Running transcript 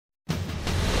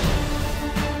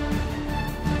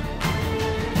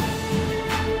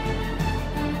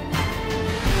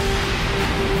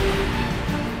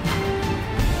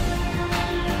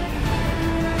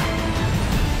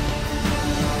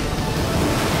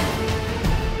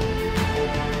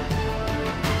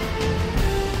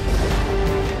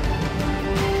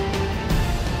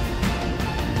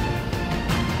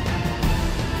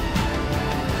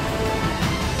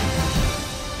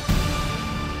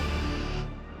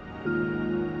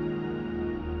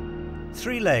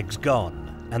3 legs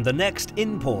gone, and the next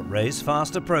import race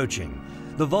fast approaching.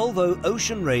 The Volvo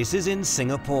Ocean Races in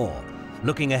Singapore,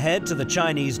 looking ahead to the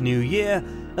Chinese New Year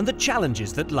and the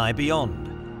challenges that lie beyond.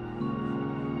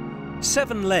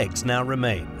 7 legs now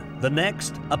remain. The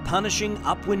next, a punishing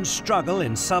upwind struggle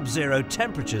in sub-zero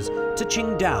temperatures to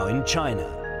Qingdao in China.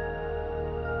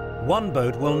 One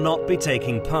boat will not be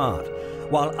taking part.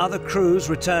 While other crews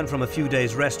return from a few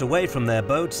days' rest away from their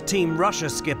boats, Team Russia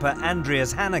skipper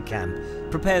Andreas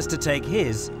Hanekamp prepares to take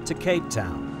his to Cape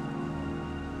Town.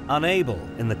 Unable,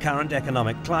 in the current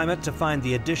economic climate, to find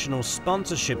the additional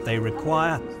sponsorship they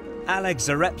require, Alex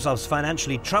Zarepsov's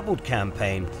financially troubled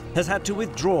campaign has had to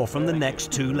withdraw from the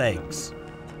next 2 legs.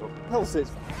 Well, it's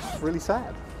really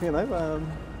sad,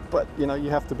 but you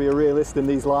have to be a realist in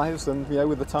these lives and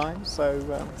with the times. So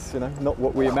it's not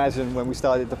what we imagined when we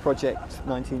started the project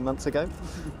 19 months ago,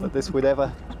 that this would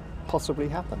ever possibly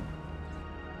happen.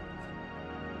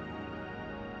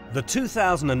 The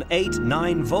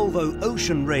 2008-9 Volvo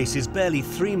Ocean Race is barely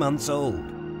 3 months old.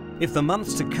 If the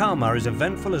months to come are as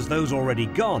eventful as those already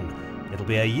gone, it'll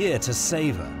be a year to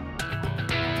savour.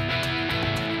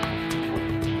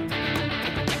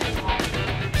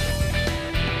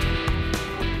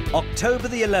 October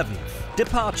the 11th,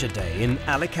 departure day in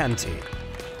Alicante.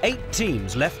 8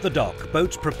 teams left the dock,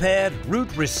 boats prepared,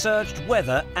 route researched,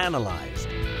 weather analysed.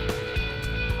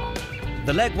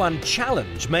 The Leg 1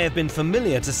 challenge may have been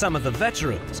familiar to some of the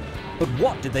veterans, but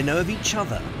what did they know of each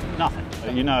other?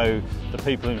 Nothing. You know the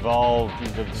people involved,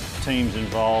 the teams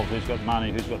involved, who's got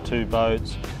money, who's got 2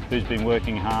 boats, who's been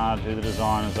working hard, who the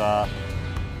designers are.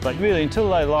 But really, until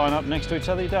they line up next to each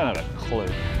other, you don't have a clue.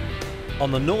 On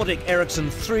the Nordic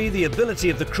Ericsson 3, the ability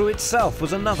of the crew itself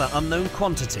was another unknown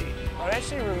quantity. I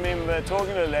actually remember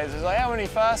talking to the lads, I was like, how many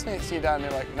fast nets have you done? They're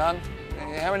like, none.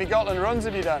 How many Gotland runs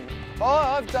have you done? Oh,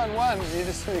 I've done 1. You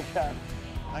just think,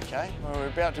 okay, well, we're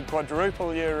about to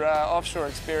quadruple your offshore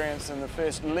experience in the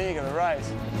first leg of the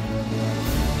race.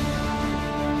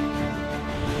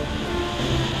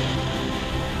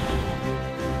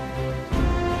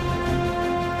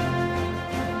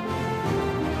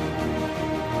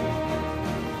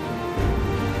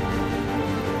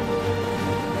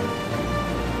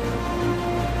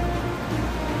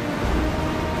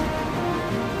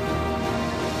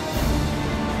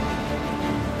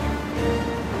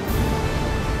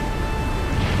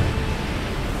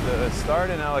 The start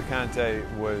in Alicante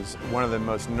was one of the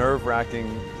most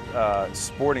nerve-wracking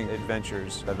sporting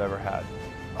adventures I've ever had.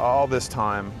 All this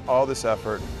time, all this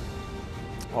effort,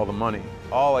 all the money,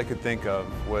 all I could think of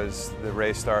was the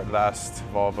race start last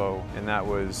Volvo, and that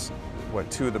was what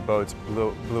 2 of the boats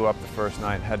blew up the first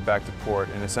night, head back to port,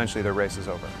 and essentially the race is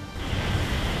over.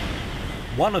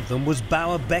 One of them was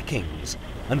Bauer Beckings,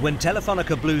 and when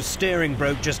Telefonica Blue's steering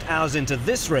broke just hours into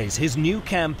this race, his new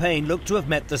campaign looked to have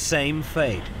met the same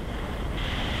fate.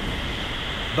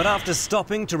 But after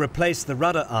stopping to replace the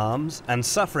rudder arms and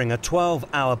suffering a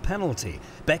 12-hour penalty,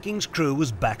 Becking's crew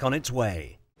was back on its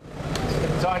way.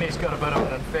 Tony's got a bit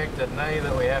of an infected knee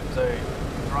that we have to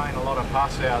drain a lot of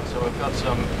pus out, so we've got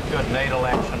some good needle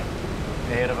action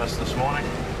ahead of us this morning.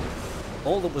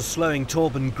 All that was slowing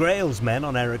Torben Grail's men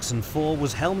on Ericsson 4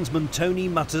 was helmsman Tony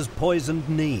Mutter's poisoned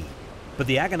knee. But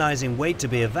the agonising wait to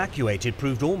be evacuated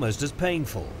proved almost as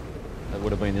painful. It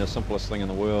would have been the simplest thing in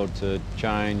the world to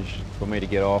change, for me to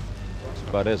get off.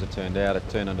 But as it turned out, it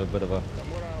turned into a bit of a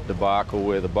debacle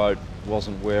where the boat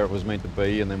wasn't where it was meant to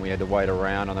be, and then we had to wait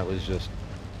around, and it was just,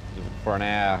 for an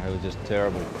hour, it was just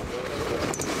terrible.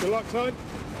 Good luck, Tony.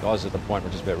 I was at the point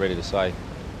where just about ready to say,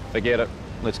 forget it,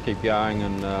 let's keep going,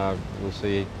 and we'll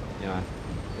see,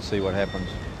 we'll see what happens.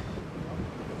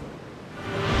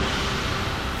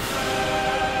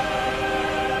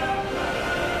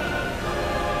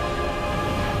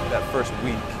 That first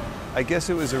week, I guess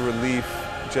it was a relief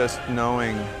just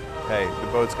knowing, hey, the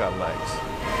boat's got legs.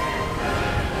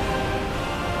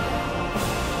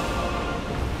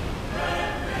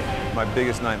 My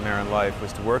biggest nightmare in life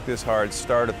was to work this hard,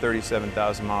 start a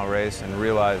 37,000-mile race, and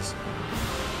realize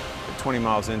that 20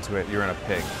 miles into it, you're in a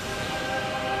pig.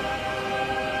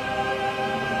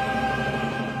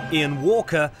 Ian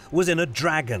Walker was in a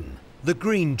Dragon, the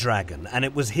Green Dragon, and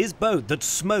it was his boat that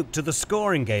smoked to the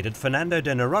scoring gate at Fernando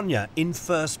de Noronha in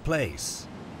first place.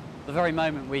 The very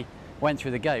moment we went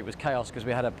through the gate was chaos because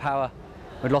we had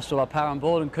we'd lost all our power on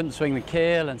board and couldn't swing the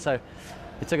keel, and so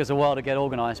it took us a while to get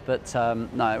organised, but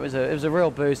no, it was a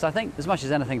real boost. I think as much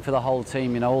as anything for the whole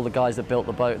team, all the guys that built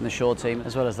the boat and the shore team,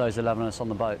 as well as those 11 of us on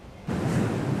the boat.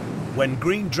 When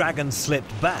Green Dragon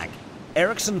slipped back,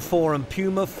 Ericsson 4 and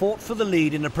Puma fought for the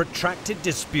lead in a protracted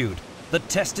dispute that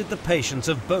tested the patience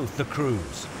of both the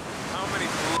crews. How many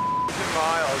have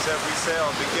miles every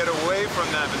sail to get away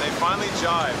from them, and they finally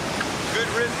jive. Good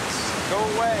riddance. Go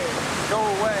away. Go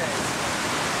away.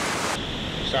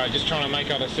 So just trying to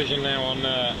make our decision now on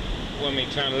when we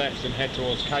turn left and head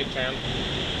towards Cape Town.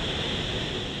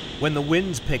 When the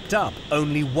winds picked up,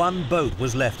 only one boat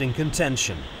was left in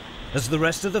contention. As the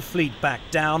rest of the fleet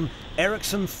backed down,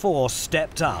 Ericsson 4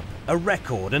 stepped up, a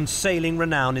record and sailing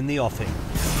renown in the offing.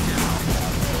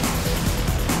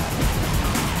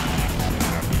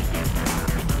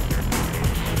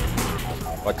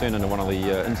 I turned into one of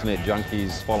the internet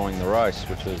junkies following the race,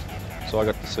 so I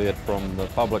got to see it from the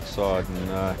public side,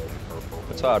 and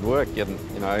it's hard work getting,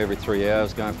 every 3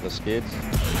 hours going for the skids.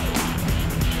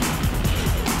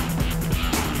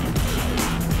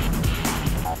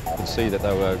 You could see that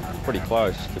they were pretty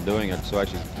close to doing it, so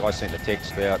actually I sent a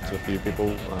text out to a few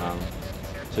people,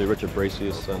 to Richard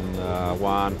Brecius and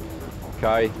Juan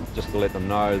Kay, just to let them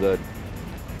know that,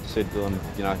 said to them,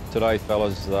 today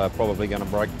fellas, they're probably going to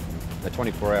break a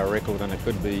 24-hour record, and it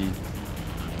could be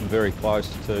very close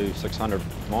to 600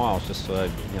 miles, just so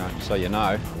you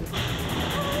know.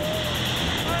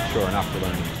 Sure enough,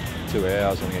 within 2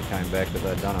 hours, I think it came back that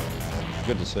they'd done it.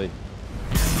 Good to see.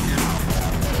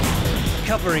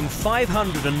 Covering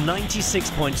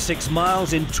 596.6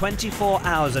 miles in 24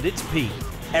 hours at its peak,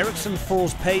 Ericsson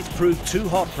 4's pace proved too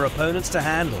hot for opponents to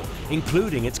handle,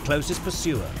 including its closest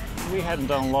pursuer. We hadn't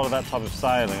done a lot of that type of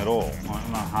sailing at all,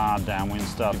 not hard downwind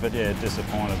stuff, but yeah,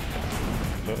 disappointed.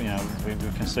 But we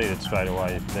conceded straight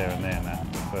away there and there in that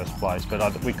first place,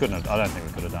 but we couldn't have, I don't think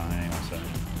we could have done it anyway, so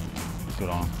good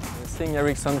on them. Seeing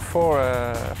Ericsson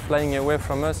 4 flying away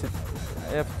from us, I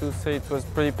have to say it was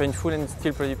pretty painful, and it's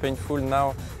still pretty painful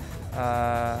now,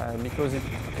 because it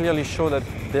clearly shows that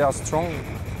they are strong,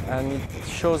 and it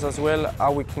shows as well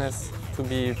our weakness. To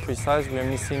be precise, we are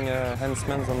missing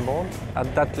helmsmen on board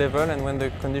at that level, and when the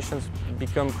conditions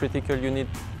become critical, you need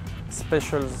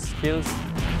special skills.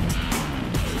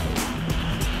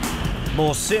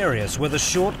 More serious were the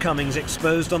shortcomings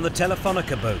exposed on the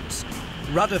Telefonica boats.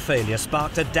 Rudder failure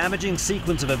sparked a damaging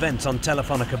sequence of events on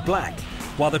Telefonica Black,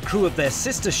 while the crew of their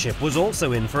sister ship was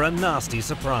also in for a nasty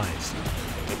surprise.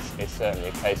 It's certainly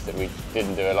a case that we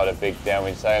didn't do a lot of big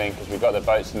downwind sailing because we got the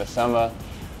boats in the summer.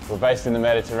 We're based in the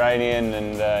Mediterranean,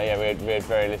 and yeah, we had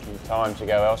very little time to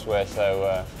go elsewhere,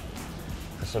 so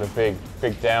the sort of big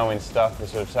downwind stuff, the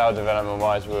sort of sail development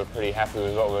wise, we were pretty happy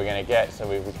with what we were going to get, so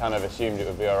we kind of assumed it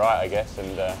would be all right, I guess,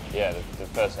 and yeah, the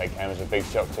first day came as a big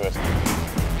shock to us.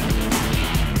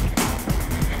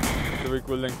 We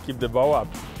couldn't keep the bow up.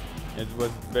 It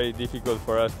was very difficult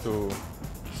for us to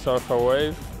surf a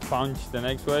wave, punch the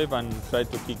next wave, and try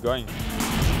to keep going.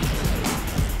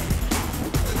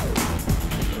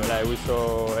 We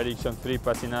saw Ericsson 3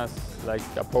 passing us like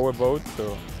a power boat,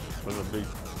 so it was a big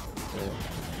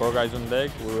 4 guys on deck.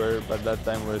 At that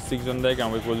time we were 6 on deck,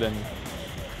 and we couldn't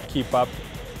keep up.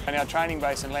 In our training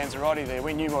base in Lanzarote there,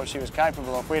 we knew what she was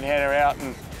capable of. We'd had her out,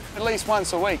 and at least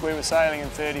once a week we were sailing in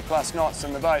 30+ knots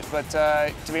in the boat. But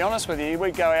to be honest with you,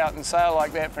 we'd go out and sail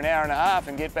like that for an hour and a half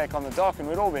and get back on the dock, and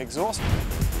we'd all be exhausted.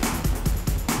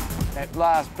 That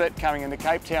last bit coming into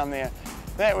Cape Town there,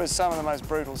 that was some of the most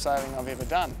brutal sailing I've ever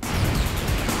done.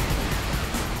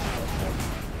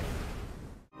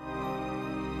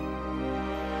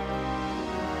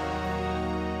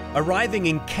 Arriving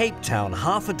in Cape Town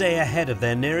half a day ahead of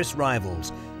their nearest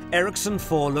rivals, Ericsson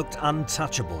 4 looked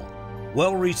untouchable.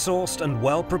 Well-resourced and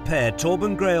well-prepared,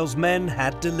 Torben Grail's men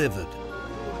had delivered.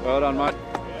 Well done, mate.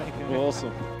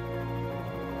 Awesome.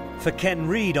 For Ken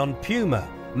Reid on Puma,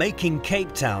 making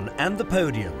Cape Town and the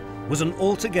podium was an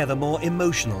altogether more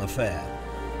emotional affair.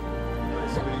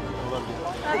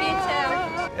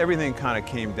 Everything kind of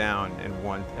came down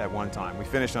at one time. We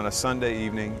finished on a Sunday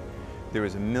evening. There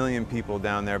was 1 million people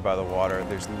down there by the water.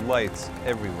 There's lights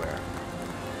everywhere.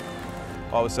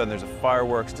 All of a sudden there's a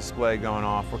fireworks display going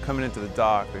off. We're coming into the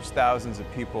dock. There's thousands of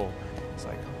people. It's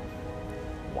like,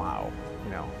 wow,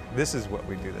 this is what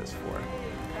we do this for.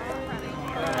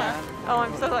 Oh,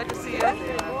 I'm so glad to see you.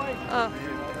 Oh.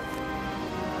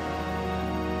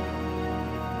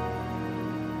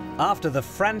 After the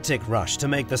frantic rush to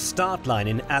make the start line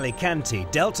in Alicante,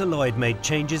 Delta Lloyd made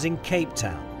changes in Cape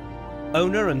Town.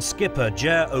 Owner and skipper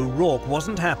Ger O'Rourke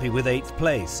wasn't happy with 8th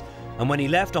place, and when he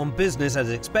left on business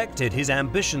as expected, his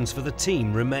ambitions for the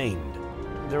team remained.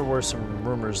 There were some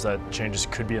rumors that changes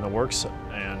could be in the works,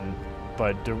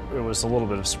 but it was a little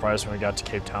bit of a surprise when we got to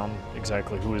Cape Town,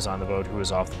 exactly who was on the boat, who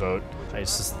was off the boat.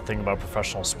 It's just the thing about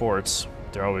professional sports,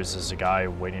 there always is a guy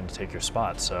waiting to take your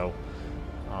spot, so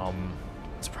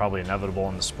it's probably inevitable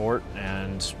in the sport,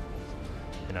 and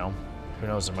who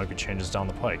knows, there might be changes down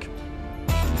the pike.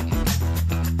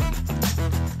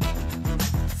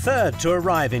 third to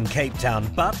arrive in Cape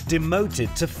Town, but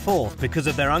demoted to fourth because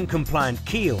of their uncompliant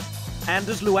keel.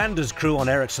 Anders Luander's crew on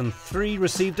Ericsson 3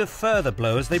 received a further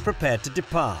blow as they prepared to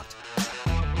depart.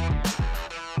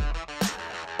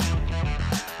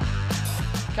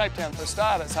 Cape Town, for a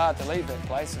start, it's hard to leave that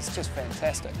place. It's just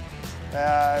fantastic.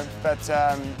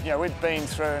 You know, we'd been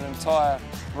through an entire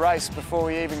race before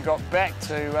we even got back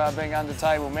to being under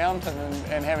Table Mountain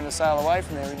and having to sail away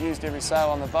from there. We'd used every sail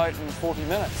on the boat in 40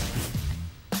 minutes.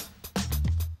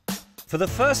 For the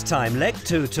first time, Leg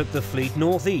 2 took the fleet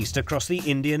northeast across the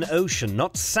Indian Ocean,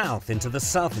 not south into the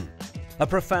southern. A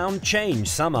profound change,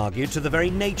 some argued, to the very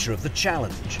nature of the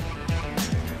challenge.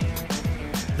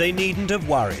 They needn't have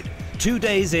worried. 2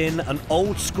 days in, an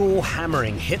old-school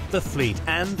hammering hit the fleet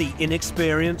and the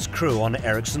inexperienced crew on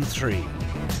Ericsson 3.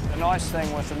 The nice thing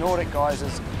with the Nordic guys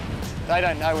is they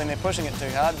don't know when they're pushing it too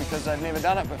hard because they've never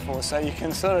done it before, so you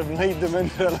can sort of lead them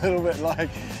into a little bit like,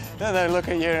 then they look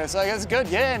at you and it's like, it's good,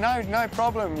 yeah, no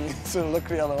problem. You sort of look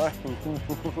the other way.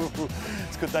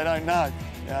 It's good they don't know.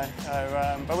 You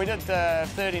know? But we did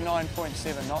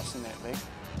 39.7 knots in that leg.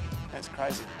 That's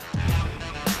crazy.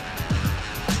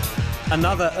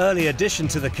 Another early addition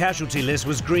to the casualty list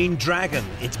was Green Dragon,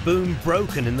 its boom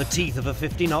broken in the teeth of a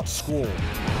 50-knot squall.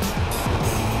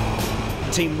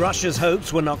 Team Russia's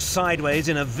hopes were knocked sideways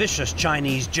in a vicious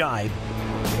Chinese jibe.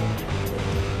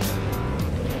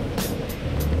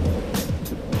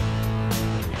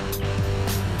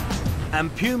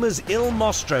 And Puma's Il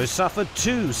Mostro suffered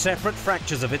 2 separate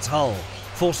fractures of its hull,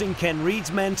 forcing Ken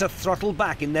Reed's men to throttle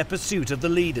back in their pursuit of the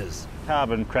leaders.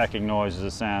 Carbon cracking noise is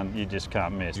a sound you just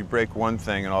can't miss. You break one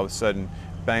thing and all of a sudden,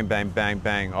 bang, bang, bang,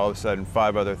 bang, all of a sudden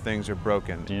 5 other things are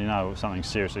broken. You know something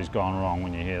seriously has gone wrong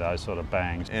when you hear those sort of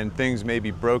bangs. And things may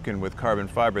be broken with carbon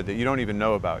fiber that you don't even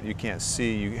know about. You can't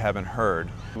see, you haven't heard.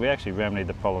 We actually remedied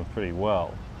the problem pretty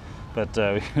well, but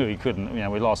we couldn't,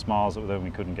 we lost miles that we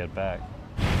couldn't get back.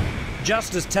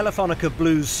 Just as Telefonica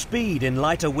Blue's speed in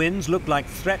lighter winds looked like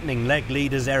threatening leg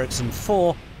leaders Ericsson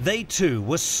 4, they too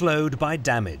were slowed by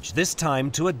damage, this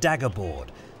time to a dagger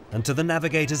board, and to the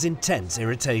navigator's intense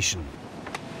irritation.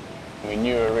 We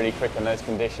knew we were really quick in those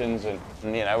conditions, and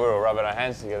we were all rubbing our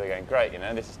hands together going, great,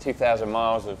 this is 2,000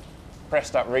 miles of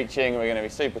pressed up reaching, we're going to be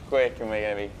super quick, and we're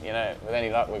going to be, with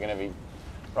any luck, we're going to be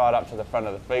right up to the front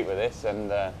of the fleet with this,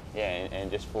 and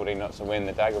and just 14 knots of wind,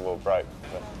 the dagger board broke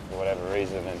for whatever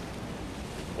reason. And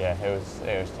yeah, it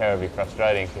was terribly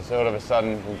frustrating because all of a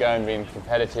sudden, from going being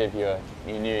competitive,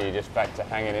 you knew you're just back to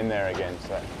hanging in there again.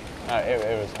 So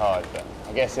it was hard, but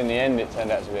I guess in the end it turned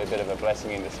out to be a bit of a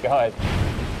blessing in disguise.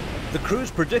 The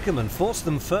crew's predicament forced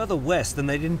them further west than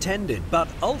they'd intended, but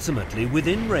ultimately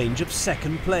within range of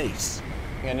second place.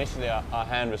 Initially our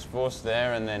hand was forced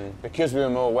there, and then because we were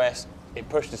more west, it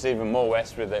pushed us even more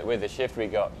west with the shift we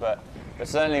got. But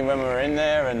certainly when we were in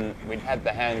there and we'd had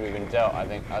the hand we'd been dealt, I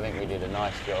think we did a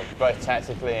nice job, both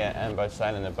tactically and both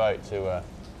sailing the boat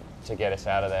to get us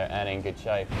out of there and in good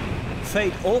shape.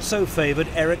 Fate also favoured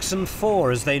Ericsson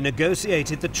 4 as they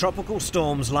negotiated the tropical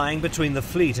storms lying between the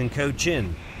fleet and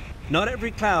Cochin. Not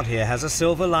every cloud here has a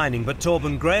silver lining, but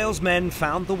Torben Grail's men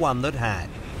found the one that had.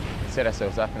 Set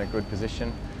ourselves up in a good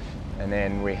position, and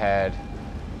then we had,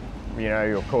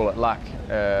 you'll call it luck,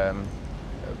 a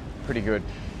pretty good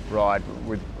ride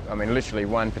with, literally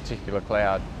one particular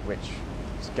cloud, which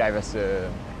gave us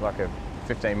like a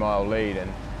 15-mile lead,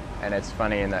 and it's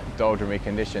funny in that doldrummy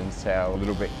conditions how a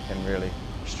little bit can really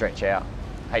stretch out.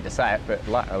 Hate to say it, but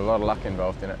a lot of luck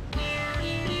involved in it.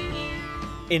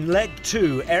 In leg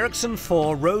 2, Ericsson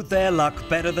 4 rode their luck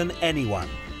better than anyone,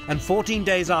 and 14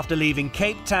 days after leaving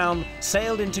Cape Town,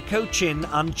 sailed into Cochin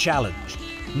unchallenged,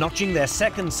 notching their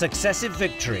second successive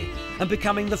victory and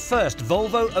becoming the first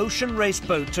Volvo ocean race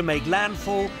boat to make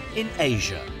landfall in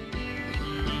Asia.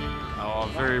 Oh,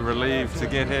 I'm very relieved to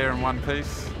get here in one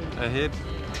piece ahead,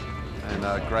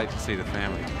 and great to see the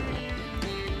family.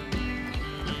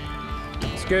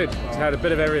 It's good. It's had a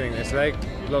bit of everything this leg.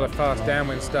 A lot of fast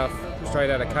downwind stuff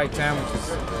straight out of Cape Town, which is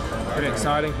pretty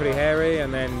exciting, pretty hairy,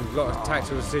 and then a lot of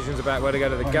tactical decisions about where to go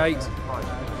to the gate.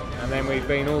 And then we've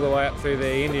been all the way up through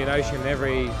the Indian Ocean,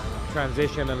 every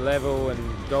transition and level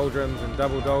and doldrums and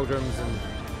double doldrums, and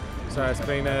so it's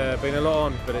been a lot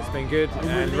on, but it's been good.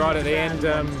 And right at the end,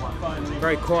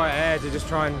 very quiet air to just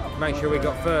try and make sure we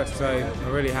got first, so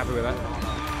I'm really happy with that.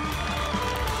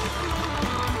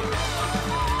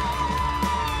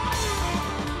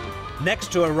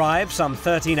 Next to arrive some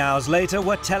 13 hours later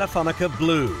were Telefonica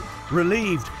Blue,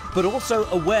 relieved but also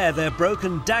aware their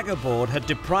broken dagger board had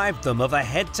deprived them of a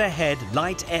head-to-head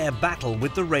light air battle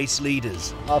with the race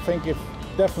leaders. I think if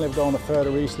definitely have gone a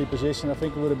further easterly position. I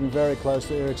think we would have been very close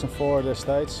to Ericsson 4 at this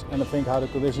stage, and I think how the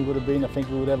conditions would have been, I think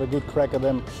we would have a good crack at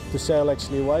them to sail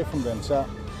actually away from them. So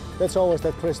that's always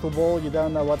that crystal ball, you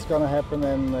don't know what's going to happen,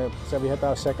 and so we had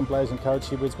our second place in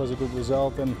Kochi, which was a good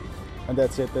result, and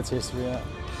that's it, that's history. Yeah.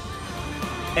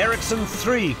 Ericsson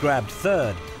 3 grabbed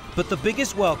third, but the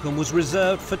biggest welcome was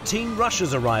reserved for Team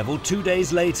Russia's arrival 2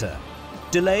 days later.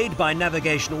 Delayed by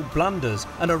navigational blunders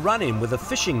and a run-in with a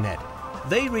fishing net,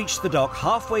 they reached the dock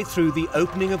halfway through the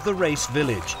opening of the race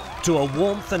village to a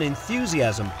warmth and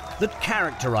enthusiasm that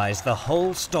characterized the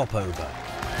whole stopover.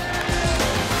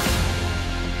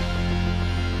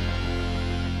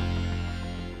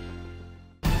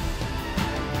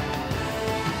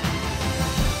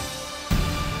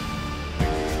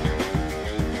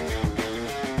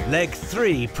 Leg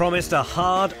 3 promised a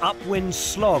hard upwind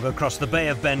slog across the Bay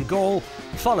of Bengal,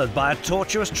 followed by a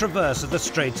tortuous traverse of the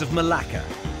Straits of Malacca.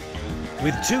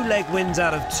 With 2 leg wins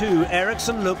out of 2,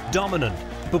 Ericsson looked dominant,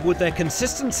 but would their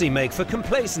consistency make for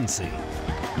complacency?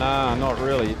 No, not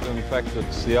really. In fact,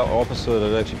 it's the opposite.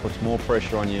 It actually puts more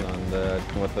pressure on you,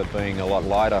 and with it being a lot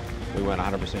lighter, we weren't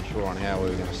 100% sure on how we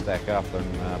were going to stack up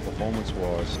and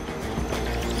performance-wise.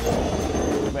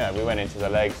 Yeah, we went into the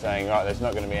leg saying, right, there's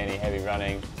not going to be any heavy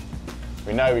running.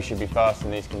 We know we should be fast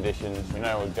in these conditions. We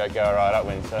know we'll go all right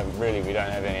upwind, so really we don't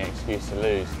have any excuse to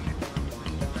lose.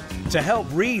 To help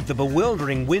read the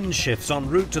bewildering wind shifts en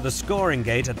route to the scoring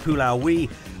gate at Pulau,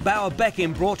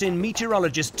 Bauer-Beckin brought in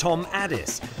meteorologist Tom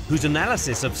Addis, whose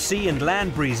analysis of sea and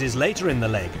land breezes later in the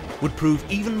leg would prove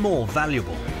even more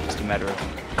valuable. Just a matter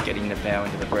of getting the bow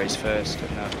into the breeze first,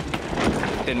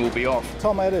 and then we'll be off.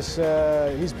 Tom Addis,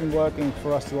 he's been working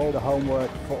for us to all the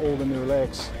homework for all the new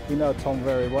legs. We know Tom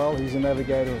very well. He's a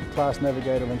navigator, class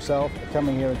navigator himself.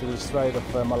 Coming here into the Strait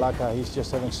of Malacca, he's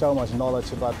just having so much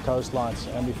knowledge about coastlines,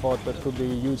 and we thought that could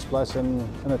be a huge plus, and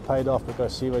it paid off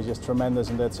because he was just tremendous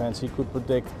in that sense. He could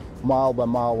predict mile by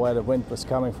mile where the wind was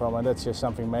coming from, and that's just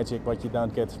something magic what you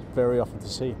don't get very often to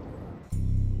see.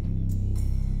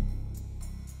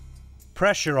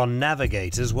 Pressure on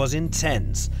navigators was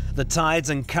intense. The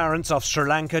tides and currents off Sri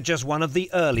Lanka just one of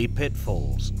the early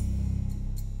pitfalls.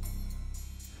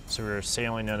 So we were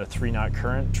sailing in a 3-knot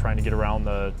current, trying to get around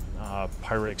the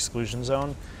pirate exclusion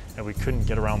zone, and we couldn't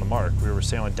get around the mark. We were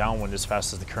sailing downwind as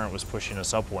fast as the current was pushing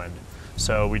us upwind.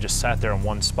 So we just sat there in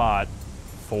one spot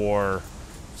for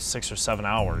 6 or 7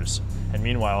 hours, and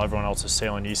meanwhile everyone else was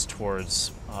sailing east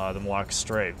towards the Malacca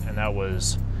Strait, and that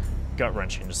was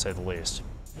gut-wrenching to say the least.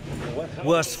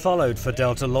 Worse followed for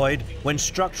Delta Lloyd when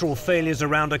structural failures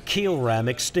around a keel ram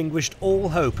extinguished all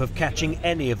hope of catching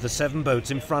any of the 7 boats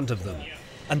in front of them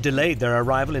and delayed their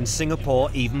arrival in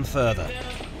Singapore even further.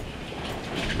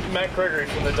 Matt Gregory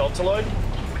from the Delta Lloyd.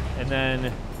 And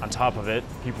then on top of it,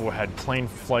 people had plane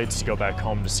flights to go back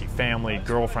home to see family.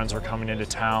 Girlfriends were coming into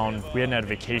town. We hadn't had a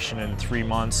vacation in 3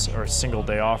 months, or a single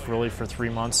day off really for 3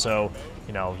 months. So,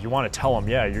 you know, you want to tell them,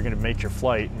 yeah, you're going to make your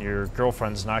flight and your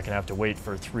girlfriend's not going to have to wait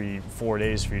for 3-4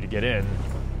 days for you to get in.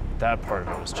 That part of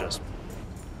it was just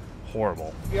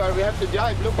horrible. We have to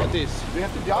dive. Look at this. We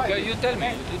have to dive. Okay, you tell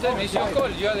me. It's your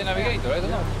call. You are the navigator. I don't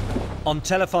know. On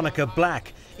Telefonica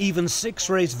Black, even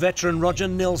 6-race veteran Roger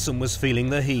Nilsson was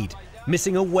feeling the heat,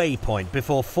 missing a waypoint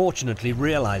before fortunately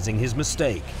realizing his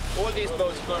mistake. All these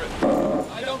boats correct.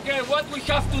 I don't care what we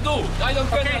have to do. I don't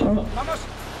care. Vamos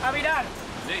a virar.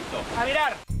 Listo. A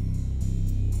virar.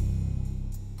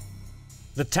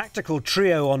 The tactical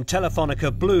trio on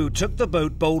Telefonica Blue took the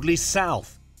boat boldly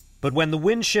south. But when the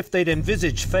wind shift they'd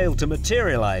envisaged failed to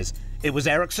materialize, it was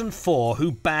Ericsson 4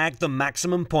 who bagged the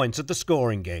maximum points at the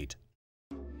scoring gate.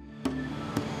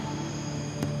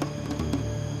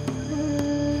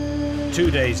 Two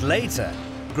days later,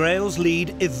 Grail's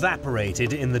lead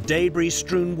evaporated in the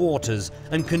debris-strewn waters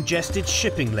and congested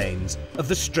shipping lanes of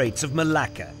the Straits of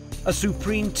Malacca, a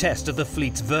supreme test of the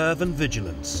fleet's verve and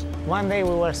vigilance. One day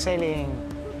we were sailing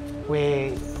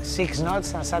with 6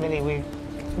 knots and suddenly we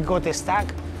got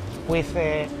stuck with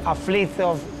a fleet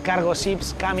of cargo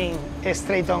ships coming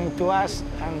straight on to us,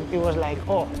 and it was like,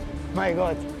 oh my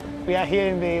God, we are here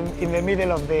in the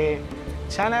middle of the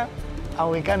channel and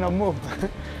we cannot move.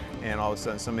 And all of a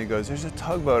sudden somebody goes, there's a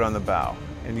tugboat on the bow.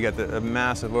 And you got a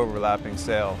massive overlapping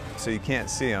sail, so you can't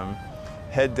see them.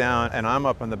 Head down, and I'm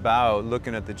up on the bow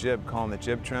looking at the jib, calling the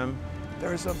jib trim.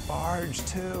 There's a barge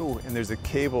too, and there's a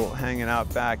cable hanging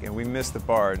out back, and we missed the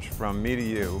barge from me to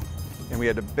you. And we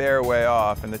had to bear way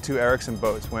off, and the 2 Ericsson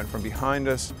boats went from behind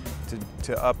us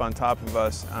to up on top of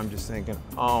us. I'm just thinking,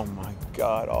 oh my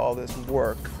God, all this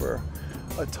work for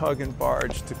a tug and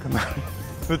barge to come out,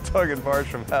 the tug and barge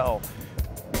from hell.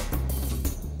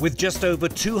 With just over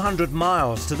 200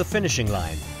 miles to the finishing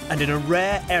line and in a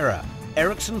rare error,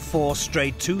 Ericsson 4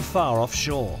 strayed too far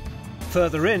offshore.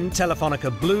 Further in,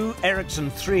 Telefonica Blue, Ericsson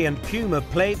 3 and Puma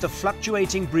played the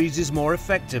fluctuating breezes more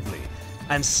effectively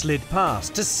and slid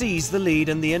past to seize the lead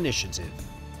and the initiative.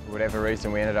 For whatever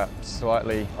reason, we ended up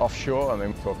slightly offshore. I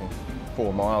mean, we're talking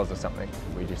 4 miles or something.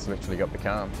 We just literally got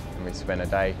becalmed, and we spent a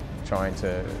day trying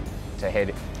to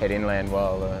head inland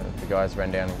while the guys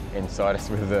ran down inside us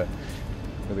with a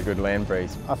good land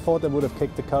breeze. I thought they would have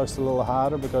kicked the coast a little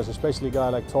harder, because especially a guy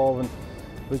like Torben,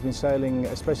 who's been sailing,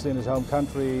 especially in his home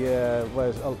country, where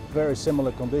it's very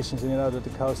similar conditions, and you know that the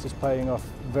coast is paying off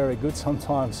very good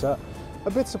sometimes. So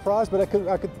a bit surprised, but I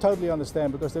could totally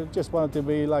understand, because they just wanted to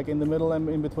be like in the middle and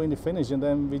in between the finish, and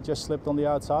then we just slipped on the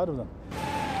outside of them.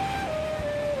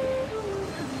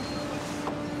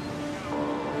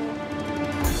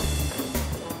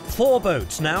 Four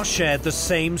boats now shared the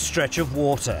same stretch of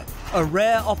water, a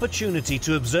rare opportunity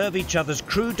to observe each other's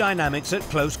crew dynamics at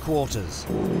close quarters.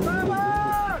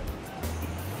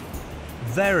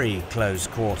 Very close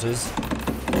quarters.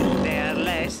 They are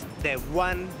less than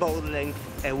 1 boat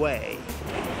length away.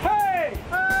 Hey!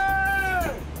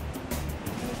 Hey!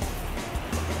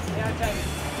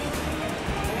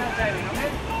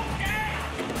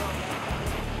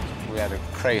 We had a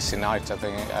crazy night. I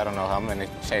don't know how many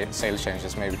sail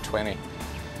changes, maybe 20.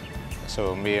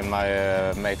 So me and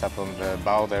my mate up on the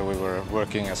bow there, we were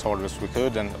working as hard as we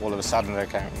could, and all of a sudden there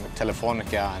came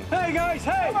Telefonica. And hey guys,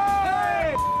 hey!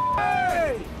 Hey!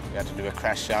 Hey! We had to do a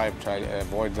crash dive, try to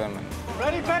avoid them.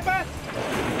 Ready, Pepper?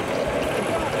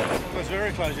 It was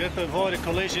very close. We had to avoid a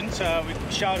collision, so we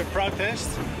shouted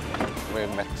protest. We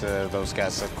met those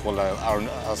guys that called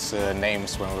us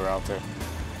names when we were out there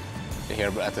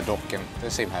here at the dock, and they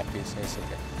seem happy, so it's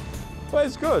okay. Well,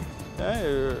 it's good.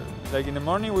 Yeah, like in the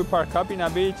morning we park up in a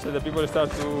beach, so the people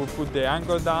start to put the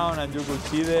anchor down and you could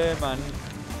see them, and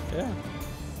yeah.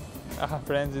 I have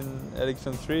friends in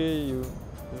Ericsson 3, you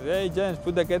say, hey James,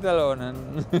 put the kettle on,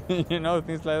 and you know,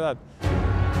 things like that.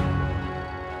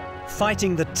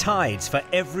 Fighting the tides for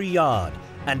every yard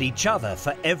and each other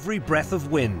for every breath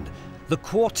of wind, the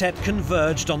quartet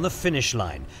converged on the finish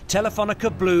line,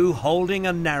 Telefonica Blue holding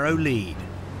a narrow lead.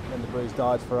 Then the breeze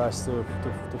died for us to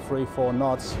 3-4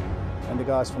 knots, and the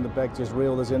guys from the back just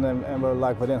reeled us in, and we're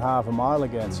like within half a mile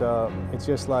again. So it's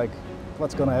just like,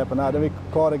 what's going to happen now? Then we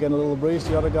caught again a little breeze,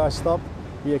 the other guys stopped,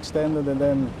 we extended, and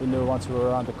then we knew once we were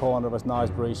around the corner there was nice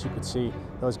breeze, you could see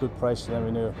there was good pressure, and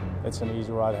we knew it's an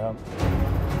easy ride home.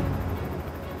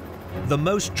 The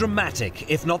most dramatic,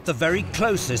 if not the very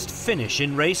closest finish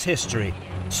in race history,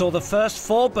 saw the first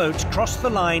 4 boats cross the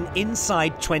line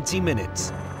inside 20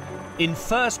 minutes. In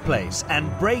first place and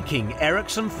breaking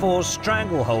Ericsson 4's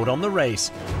stranglehold on the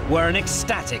race were an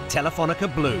ecstatic Telefonica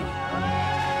Blue.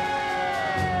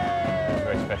 It's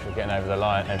very special getting over the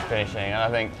line and finishing, and I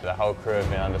think the whole crew have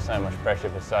been under so much pressure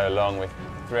for so long, with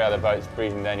 3 other boats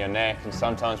breathing down your neck, and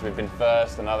sometimes we've been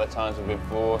first and other times we've been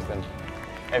fourth, and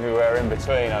everywhere in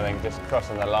between. I think just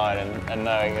crossing the line and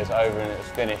knowing it was over and it was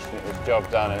finished and it was job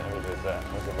done, and it was a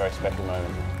very special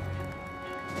moment.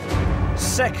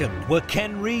 Second were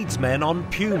Ken Reed's men on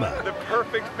Puma. The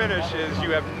perfect finish is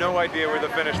you have no idea where the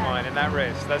finish line in that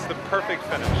race. That's the perfect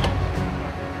finish.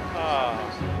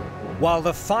 While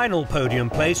the final podium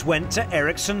place went to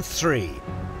Ericsson 3,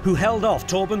 who held off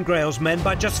Torben Grail's men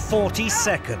by just 40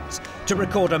 seconds to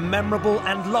record a memorable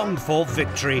and longed-for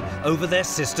victory over their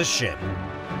sister ship.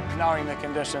 Knowing the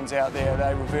conditions out there,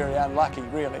 they were very unlucky,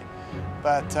 really.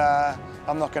 But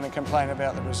I'm not going to complain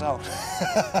about the result.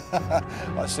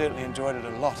 I certainly enjoyed it a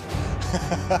lot.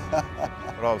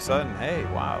 But all of a sudden, hey,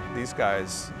 wow, these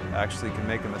guys actually can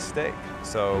make a mistake.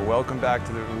 So welcome back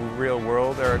to the real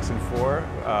world, Ericsson 4.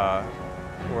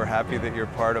 We're happy that you're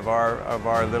part of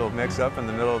our little mix-up in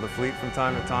the middle of the fleet from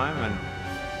time to time, and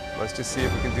let's just see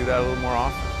if we can do that a little more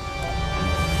often.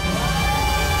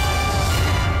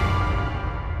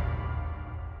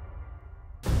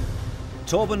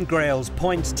 Torben Grail's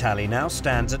points tally now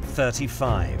stands at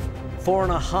 35,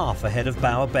 4.5 ahead of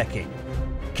Bauer Becking.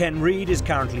 Ken Reed is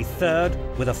currently third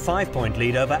with a 5-point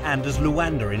lead over Anders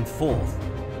Luander in fourth.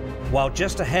 While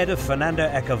just ahead of Fernando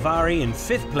Echevarri in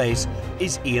 5th place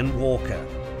is Ian Walker.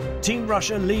 Team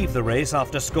Russia leave the race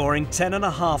after scoring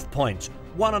 10.5 points,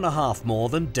 1.5 more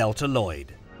than Delta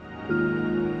Lloyd.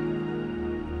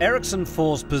 Ericsson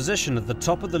 4's position at the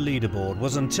top of the leaderboard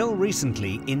was until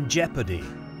recently in jeopardy.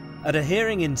 At a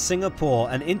hearing in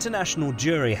Singapore, an international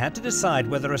jury had to decide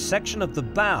whether a section of the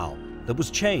bow that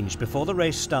was changed before the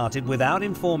race started without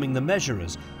informing the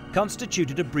measurers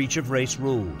constituted a breach of race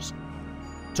rules.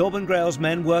 Torben Grail's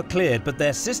men were cleared, but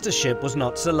their sister ship was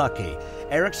not so lucky.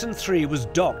 Ericsson 3 was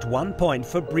docked 1 point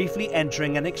for briefly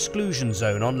entering an exclusion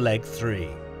zone on leg 3.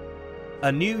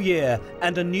 A new year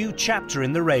and a new chapter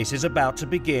in the race is about to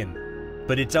begin,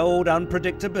 but its old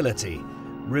unpredictability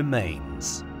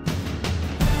remains.